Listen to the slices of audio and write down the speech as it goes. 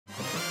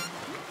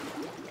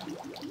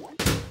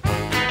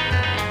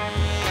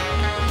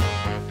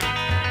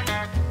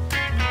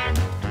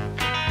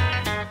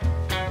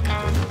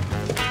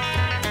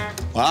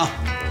Wow.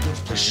 This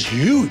place is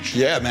huge.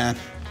 Yeah, man.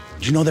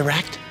 Do you know their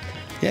act?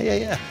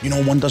 Yeah. You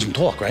know one doesn't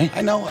talk, right?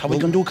 I know. How are we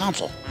gonna do a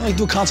console? I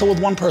do a console with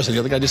one person. The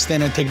other guy just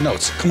stand there and take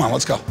notes. Come on,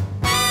 let's go.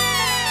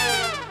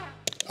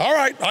 All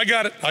right, I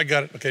got it.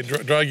 Okay,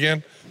 draw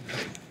again.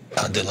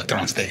 Dude, look, they're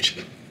on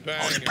stage.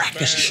 Bang, They're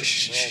practicing.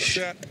 Shh.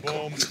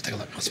 Boom. Let's go take a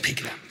look. Let's peek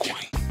at them.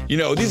 Quiet. You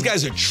know, these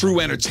guys are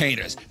true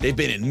entertainers. They've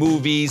been in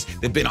movies,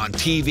 they've been on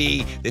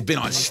TV, they've been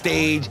on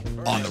stage,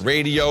 on the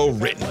radio,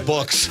 written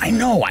books. I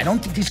know. I don't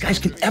think these guys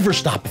can ever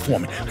stop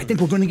performing. I think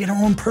we're gonna get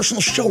our own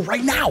personal show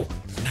right now.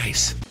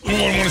 Nice. You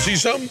want to see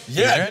something?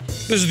 Yeah.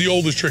 This is the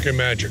oldest trick in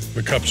magic,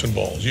 the cups and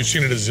balls. You've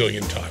seen it a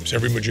zillion times.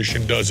 Every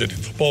magician does it.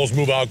 Balls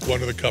move out, go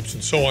under the cups,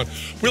 and so on.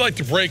 We like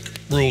to break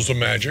rules of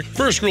magic.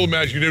 First rule of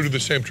magic, you never do the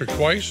same trick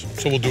twice,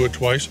 so we'll do it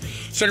twice.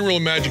 Second rule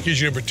of magic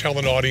is you never tell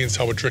an audience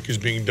how a trick is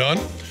being done.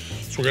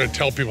 So we're going to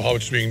tell people how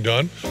it's being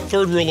done.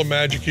 Third rule of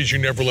magic is you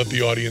never let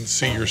the audience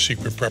see your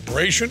secret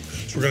preparation.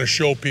 So we're going to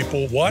show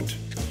people what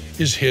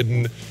is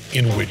hidden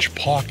in which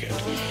pocket.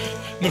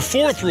 And the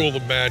fourth rule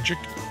of magic,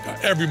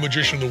 every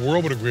magician in the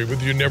world would agree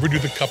with, you never do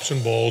the cups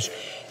and balls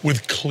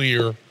with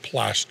clear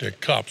plastic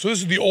cups. So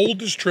this is the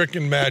oldest trick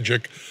in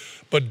magic,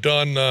 but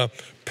done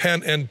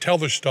Penn and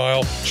Teller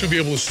style. Should be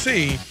able to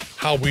see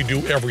how we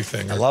do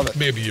everything. I love it.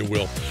 Maybe you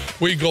will.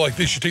 Where you go like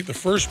this, you take the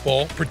first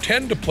ball,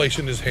 pretend to place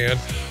it in his hand,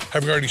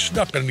 having already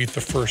snuck underneath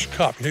the first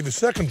cup. You take the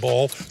second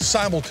ball,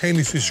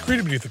 simultaneously secrete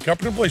it beneath the cup,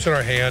 pretend to place it in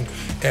our hand,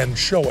 and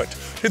show it.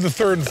 Take the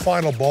third and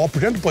final ball,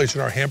 pretend to place it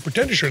in our hand,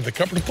 pretend to show it in the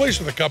cup, pretend to place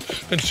it in the cup,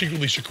 then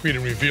secretly secrete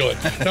and reveal it.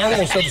 Now we're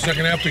almost at the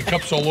second half, the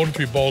cups all loaded,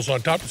 3 balls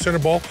on top, the center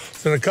ball,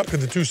 center cup, get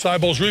the 2 side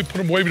balls, really put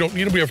them away, we don't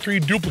need them, we have 3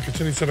 duplicates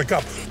in each center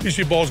cup. You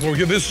see balls go over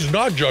here, this is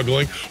not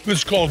juggling, this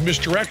is called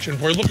misdirection,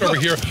 where you look over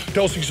here,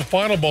 tells you it's a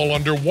final ball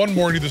under, 1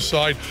 more on either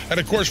side, and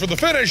of course for the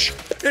finish,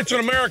 it's an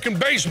American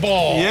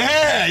baseball.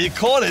 Yeah, you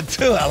caught it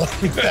too. I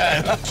like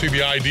that. See,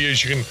 the idea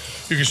is you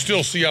can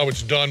still see how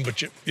it's done,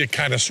 but you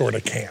kind of sort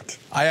of can't.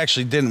 I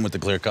actually didn't with the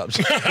clear cups.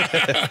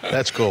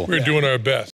 That's cool. We're doing our best.